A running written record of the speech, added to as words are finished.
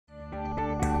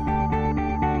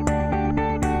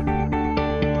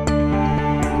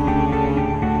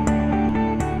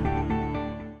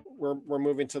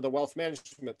moving to the wealth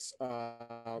management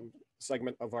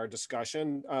segment of our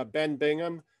discussion. Ben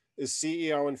Bingham is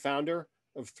CEO and founder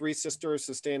of Three Sisters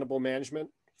Sustainable Management.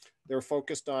 They're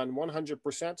focused on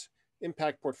 100%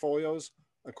 impact portfolios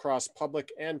across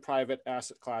public and private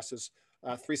asset classes.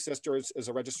 Three Sisters is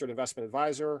a registered investment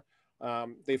advisor.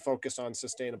 They focus on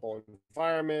sustainable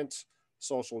environment,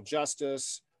 social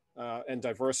justice, and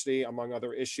diversity, among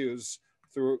other issues,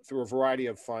 through a variety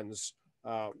of funds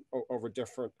over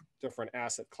different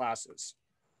asset classes.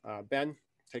 Ben,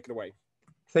 take it away.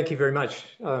 Thank you very much.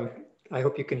 I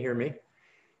hope you can hear me.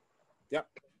 Yep.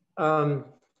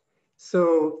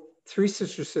 So Three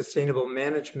Sisters Sustainable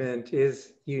Management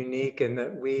is unique in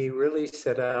that we really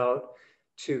set out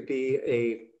to be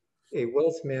a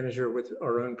wealth manager with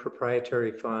our own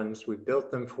proprietary funds. We built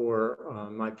them for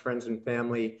my friends and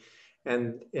family.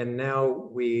 And now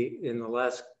we, in the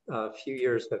last few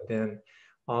years, have been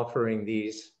offering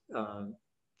these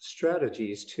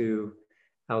strategies to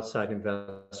outside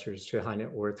investors, to high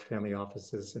net worth family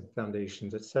offices and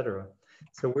foundations, et cetera.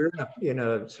 So we're in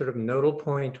a sort of nodal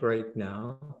point right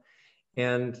now.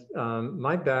 And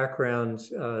my background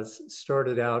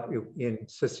started out in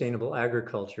sustainable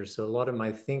agriculture. So a lot of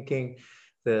my thinking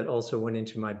that also went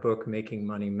into my book, Making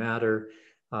Money Matter,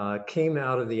 came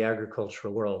out of the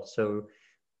agricultural world. So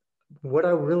what I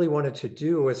really wanted to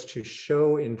do was to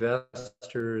show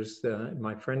investors,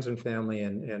 my friends and family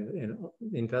and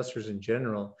investors in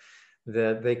general,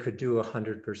 that they could do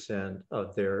 100%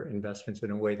 of their investments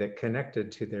in a way that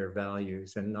connected to their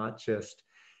values and not just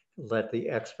let the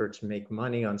experts make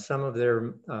money on some of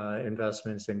their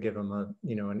investments and give them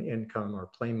an income or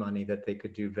play money that they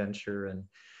could do venture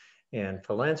and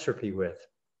philanthropy with.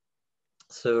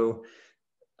 So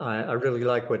I really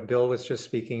like what Bill was just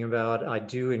speaking about. I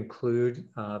do include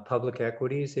public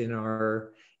equities in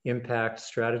our impact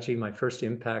strategy. My first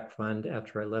impact fund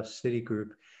after I left Citigroup,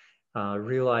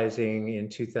 realizing in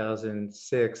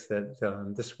 2006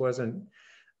 that this wasn't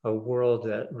a world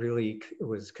that really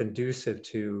was conducive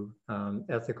to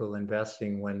ethical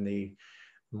investing when the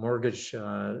mortgage,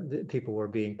 people were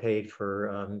being paid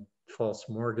for false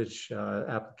mortgage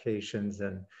applications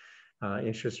and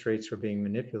interest rates were being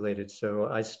manipulated. So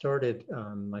I started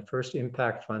my first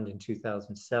impact fund in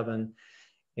 2007,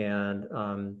 and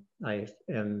I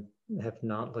have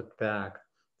not looked back.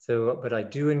 So, but I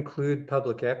do include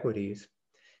public equities.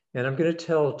 And I'm going to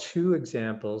tell two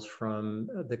examples from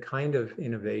the kind of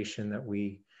innovation that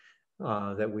we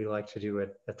like to do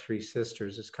at Three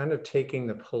Sisters. It's kind of taking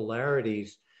the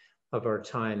polarities of our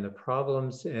time, the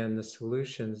problems and the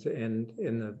solutions,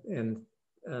 and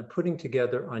putting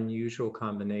together unusual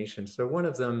combinations. So one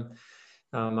of them,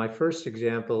 my first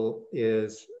example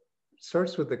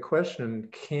starts with the question: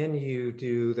 can you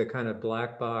do the kind of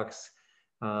black box,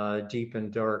 deep and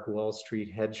dark Wall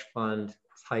Street hedge fund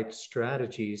type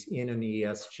strategies in an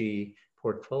ESG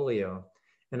portfolio?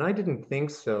 And I didn't think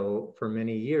so for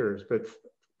many years, but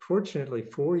fortunately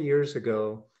 4 years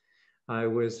ago, I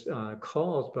was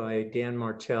called by Dan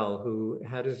Martell, who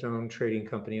had his own trading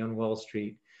company on Wall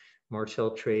Street,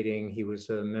 Martell Trading. He was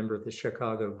a member of the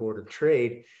Chicago Board of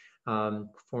Trade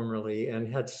formerly,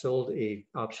 and had sold a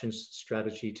options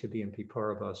strategy to BNP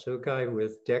Paribas. So a guy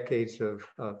with decades of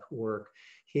work.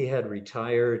 He had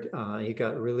retired. He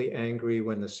got really angry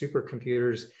when the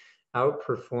supercomputers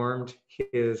outperformed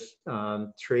his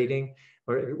trading,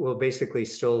 or basically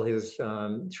stole his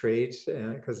trades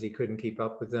because he couldn't keep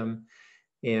up with them,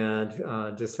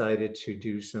 and decided to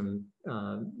do some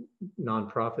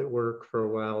nonprofit work for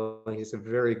a while. He's a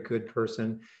very good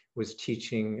person, was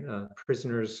teaching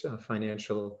prisoners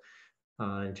financial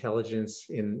intelligence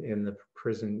in the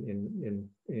prison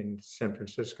in San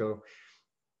Francisco.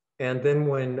 And then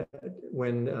when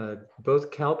both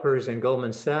CalPERS and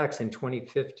Goldman Sachs in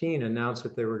 2015 announced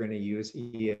that they were going to use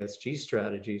ESG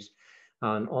strategies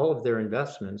on all of their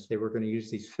investments, they were going to use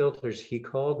these filters, he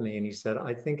called me and he said,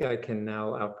 I think I can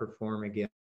now outperform again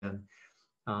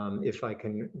if I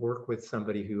can work with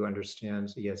somebody who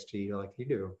understands ESG like you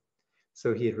do.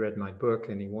 So he had read my book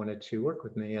and he wanted to work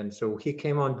with me. And so he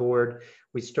came on board.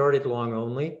 We started long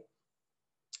only.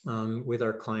 With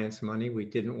our clients' money. We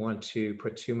didn't want to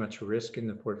put too much risk in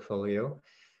the portfolio.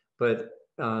 But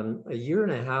a year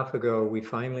and a half ago, we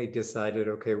finally decided,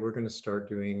 okay, we're going to start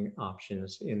doing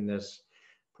options in this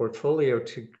portfolio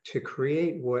to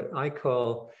create what I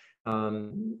call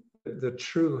the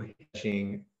true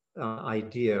hedging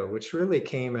idea, which really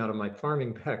came out of my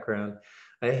farming background.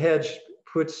 A hedge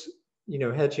puts,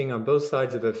 hedging on both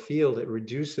sides of a field, it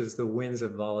reduces the winds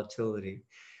of volatility.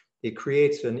 it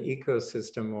creates an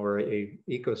ecosystem or a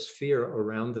ecosphere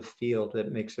around the field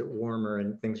that makes it warmer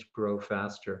and things grow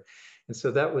faster. And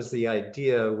so that was the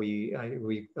idea we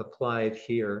applied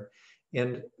here.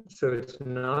 And so it's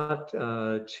not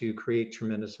to create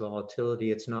tremendous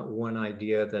volatility. It's not one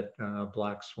idea that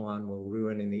Black Swan will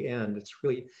ruin in the end. It's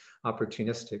really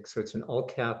opportunistic. So it's an all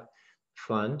cap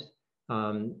fund.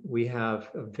 We have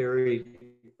a very,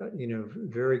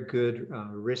 very good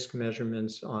risk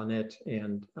measurements on it.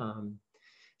 And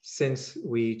since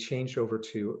we changed over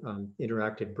to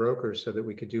interactive brokers so that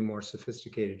we could do more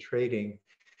sophisticated trading,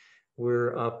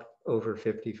 we're up over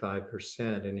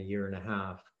 55% in a year and a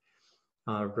half.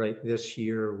 Right this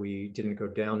year, we didn't go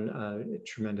down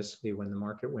tremendously when the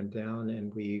market went down,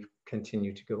 and we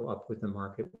continue to go up with the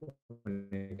market when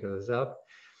it goes up.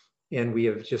 And we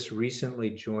have just recently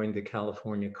joined the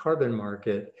California carbon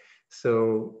market.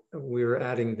 So we're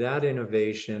adding that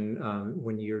innovation.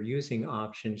 When you're using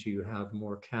options, you have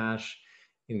more cash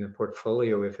in the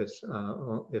portfolio. If it's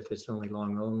only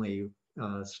long only,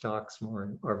 stocks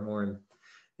are more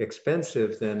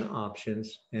expensive than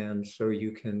options. And so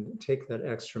you can take that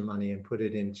extra money and put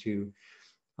it into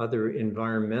other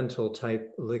environmental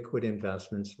type liquid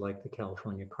investments like the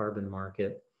California carbon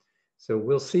market. So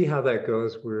we'll see how that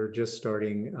goes. We're just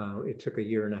starting. It took a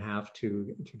year and a half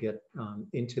to get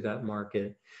into that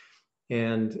market.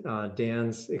 And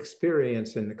Dan's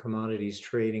experience in the commodities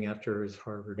trading after his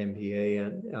Harvard MBA,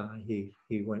 and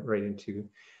he went right into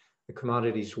the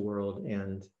commodities world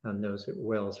and knows it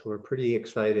well. So we're pretty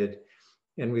excited,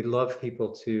 and we'd love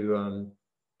people to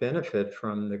benefit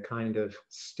from the kind of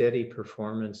steady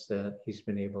performance that he's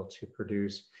been able to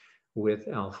produce with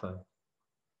Alpha.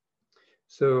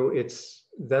 So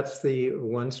that's the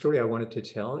one story I wanted to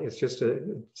tell. It's just a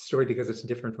story because it's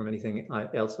different from anything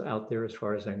else out there as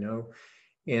far as I know.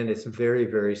 And it's very,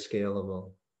 very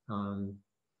scalable.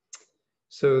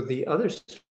 So the other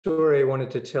story I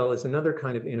wanted to tell is another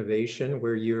kind of innovation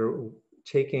where you're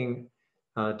taking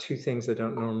two things that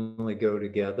don't normally go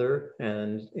together.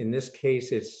 And in this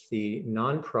case, it's the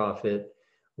nonprofit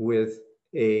with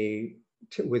the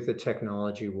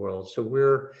technology world. So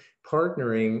we're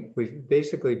partnering. We've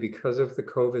basically, because of the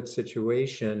COVID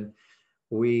situation,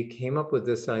 we came up with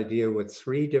this idea with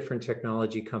 3 different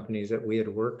technology companies that we had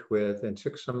worked with and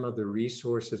took some of the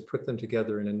resources, put them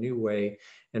together in a new way,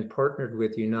 and partnered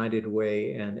with United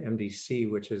Way and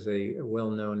MDC, which is a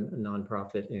well-known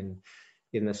nonprofit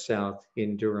in the South,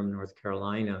 in Durham, North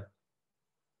Carolina.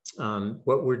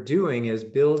 What we're doing is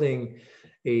building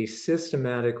a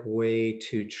systematic way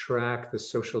to track the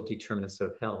social determinants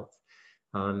of health.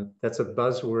 That's a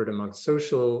buzzword among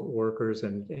social workers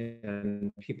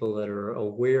and people that are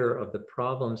aware of the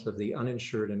problems of the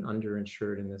uninsured and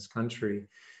underinsured in this country,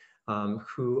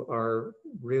 who are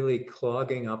really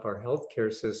clogging up our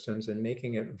healthcare systems and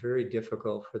making it very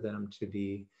difficult for them to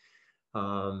be,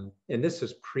 and this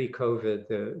is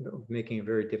pre-COVID, making it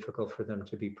very difficult for them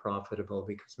to be profitable,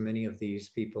 because many of these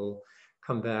people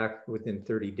come back within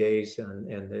 30 days and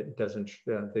it doesn't,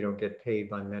 they don't get paid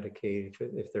by Medicaid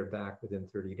if they're back within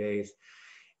 30 days.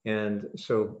 And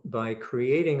so by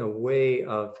creating a way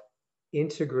of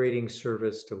integrating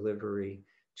service delivery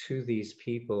to these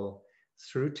people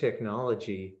through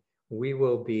technology, we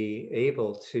will be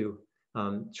able to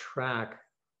track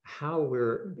how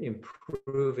we're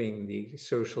improving the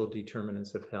social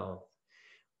determinants of health.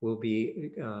 We'll be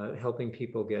helping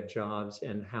people get jobs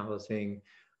and housing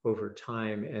over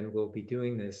time, and we'll be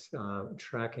doing this,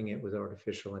 tracking it with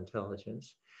artificial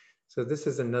intelligence. So this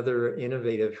is another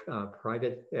innovative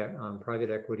private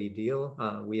equity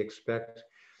deal. We expect,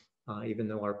 even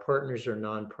though our partners are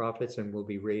nonprofits and we'll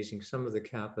be raising some of the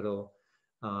capital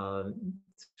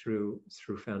through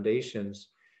foundations,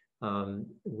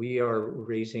 we are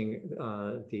raising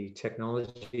the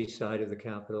technology side of the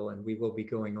capital, and we will be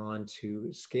going on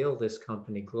to scale this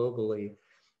company globally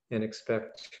and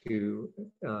expect to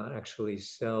actually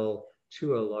sell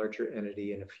to a larger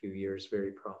entity in a few years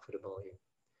very profitably.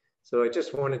 So I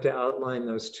just wanted to outline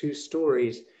those 2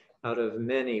 stories out of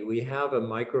many. We have a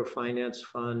microfinance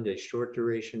fund, a short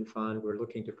duration fund. We're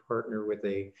looking to partner with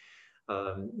a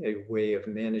way of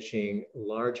managing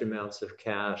large amounts of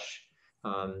cash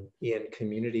in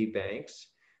community banks.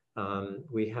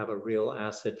 We have a real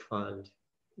asset fund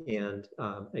and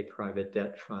a private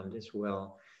debt fund as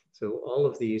well. So all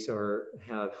of these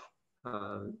have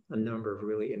a number of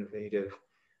really innovative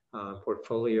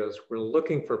portfolios. We're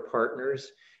looking for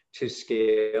partners to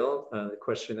scale. The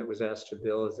question that was asked to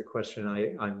Bill is the question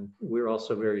we're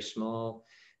also very small.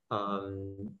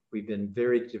 We've been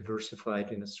very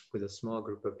diversified with a small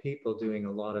group of people doing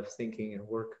a lot of thinking and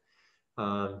work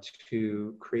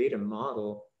to create a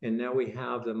model And now we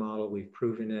have the model, we've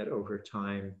proven it over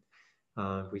time.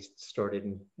 We started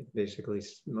in basically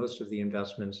most of the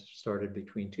investments started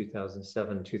between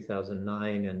 2007,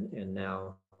 2009, and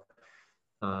now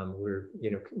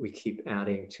we keep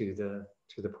adding to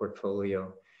the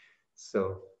portfolio.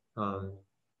 So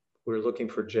we're looking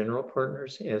for general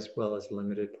partners as well as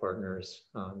limited partners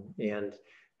and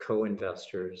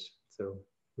co-investors. So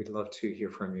we'd love to hear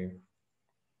from you.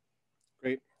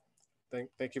 Great.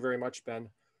 Thank you very much, Ben.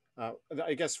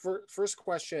 I guess first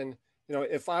question,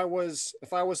 if I was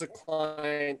a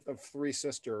client of Three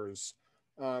Sisters,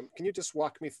 can you just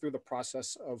walk me through the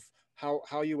process of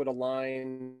how you would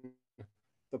align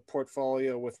the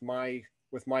portfolio with my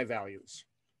values?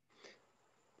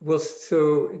 Well,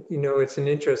 so, it's an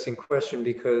interesting question,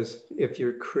 because if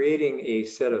you're creating a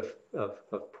set of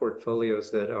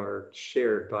portfolios that are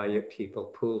shared by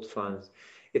people, pooled funds,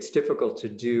 it's difficult to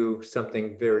do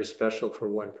something very special for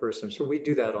one person. So we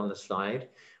do that on the side.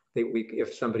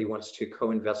 If somebody wants to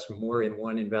co-invest more in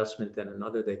one investment than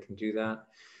another, they can do that.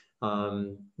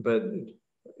 But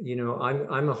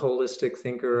I'm a holistic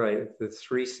thinker. The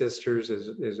Three Sisters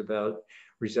is about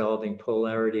resolving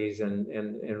polarities and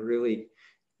really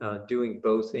doing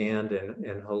both and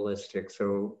holistic.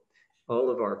 So all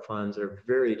of our funds are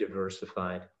very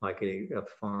diversified, like a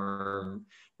farm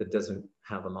that doesn't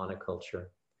have a monoculture.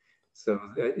 So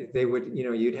they would,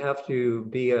 you'd have to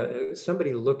be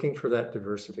somebody looking for that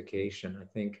diversification, I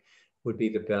think, would be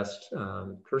the best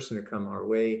person to come our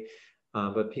way.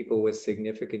 But people with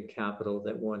significant capital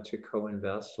that want to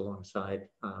co-invest alongside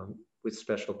with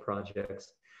special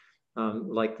projects,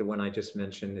 like the one I just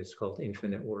mentioned, is called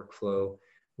Infinite Workflow.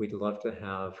 We'd love to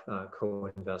have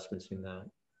co-investments in that.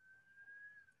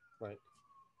 Right.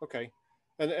 Okay.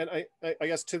 And I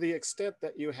guess to the extent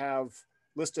that you have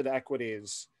listed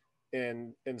equities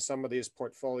in some of these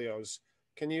portfolios,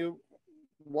 can you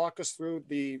walk us through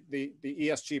the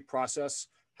ESG process?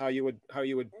 How you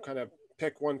would kind of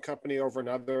pick one company over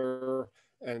another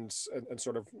and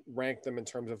sort of rank them in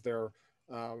terms of their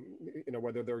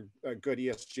whether they're good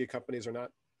ESG companies or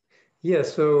not? Yeah,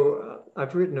 so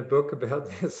I've written a book about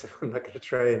this. I'm not going to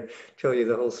try and tell you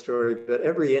the whole story, but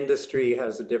every industry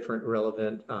has a different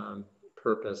relevant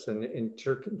purpose. And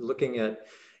looking at,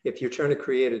 if you're trying to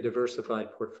create a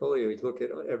diversified portfolio, you look at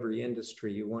every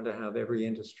industry. You want to have every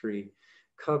industry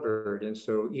covered. And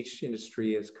so each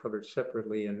industry is covered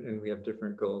separately, and we have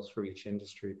different goals for each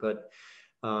industry. But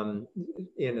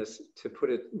to put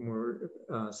it more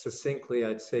succinctly,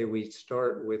 I'd say we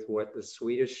start with what the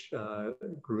Swedish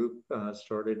group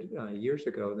started years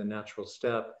ago, the natural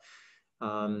step,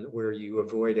 where you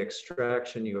avoid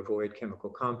extraction, you avoid chemical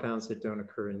compounds that don't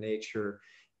occur in nature,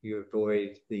 you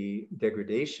avoid the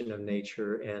degradation of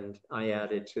nature, and I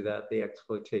added to that the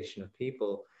exploitation of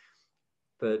people.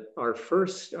 But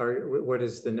what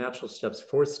is the natural step's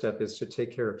fourth step is to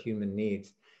take care of human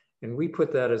needs. And we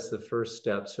put that as the first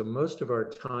step. So most of our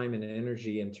time and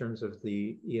energy in terms of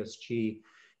the ESG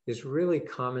is really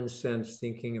common sense,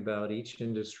 thinking about each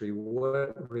industry,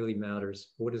 what really matters,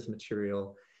 what is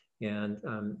material, and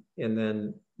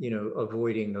then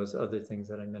avoiding those other things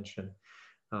that I mentioned.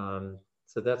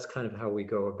 So that's kind of how we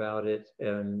go about it.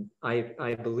 And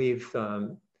I believe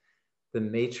the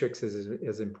matrix is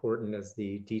as important as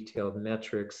the detailed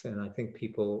metrics. And I think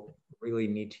people really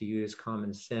need to use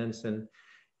common sense and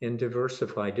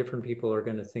diversify. Different people are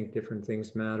going to think different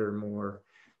things matter more.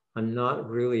 I'm not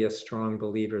really a strong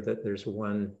believer that there's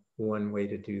one way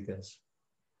to do this.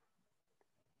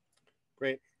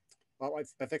 Great. Well,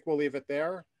 I think we'll leave it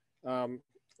there.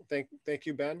 Thank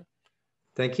you, Ben.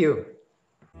 Thank you.